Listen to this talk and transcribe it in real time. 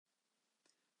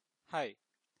Hi,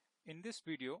 in this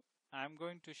video I am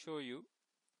going to show you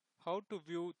how to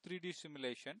view 3D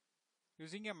simulation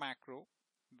using a macro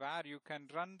where you can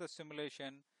run the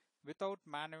simulation without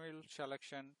manual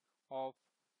selection of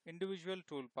individual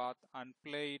toolpath and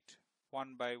play it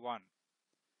one by one.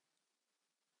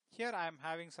 Here I am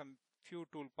having some few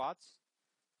toolpaths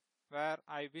where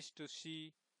I wish to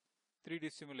see 3D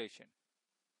simulation.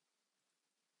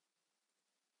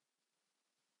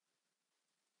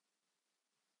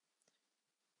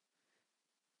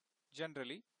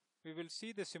 Generally, we will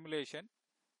see the simulation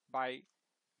by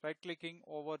right-clicking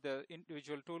over the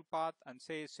individual toolpath and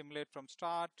say simulate from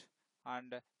start,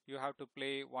 and you have to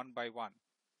play one by one.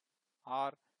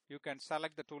 Or you can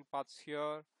select the toolpaths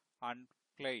here and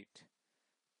play it.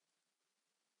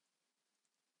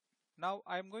 Now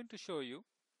I am going to show you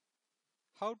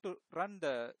how to run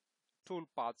the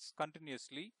toolpaths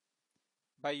continuously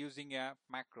by using a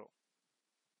macro.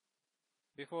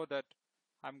 Before that,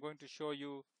 I'm going to show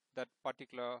you that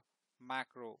particular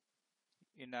macro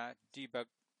in a debug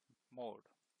mode.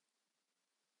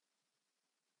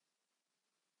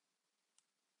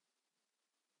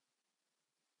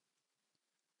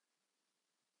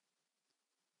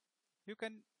 You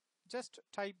can just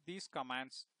type these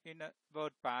commands in a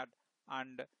WordPad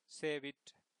and save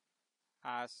it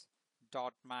as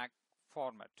 .mac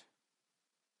format.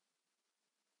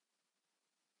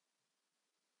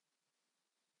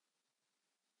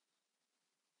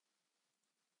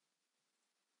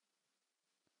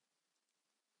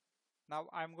 Now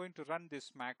I'm going to run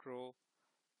this macro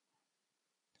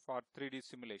for 3D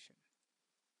simulation.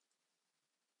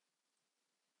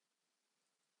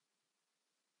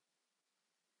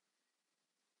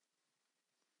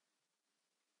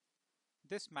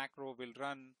 This macro will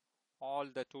run all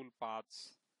the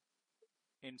toolpaths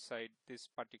inside this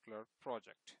particular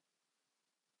project.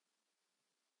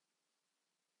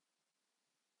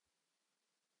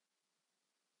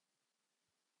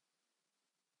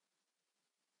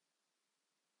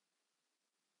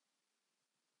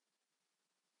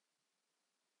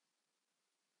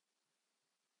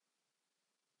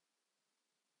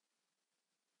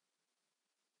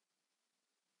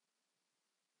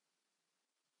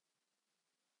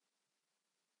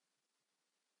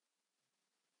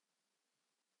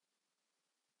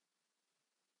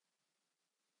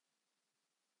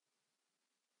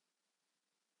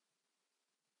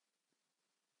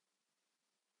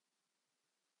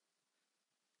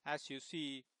 As you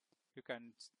see, you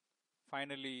can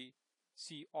finally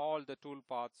see all the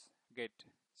toolpaths get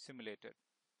simulated.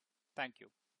 Thank you.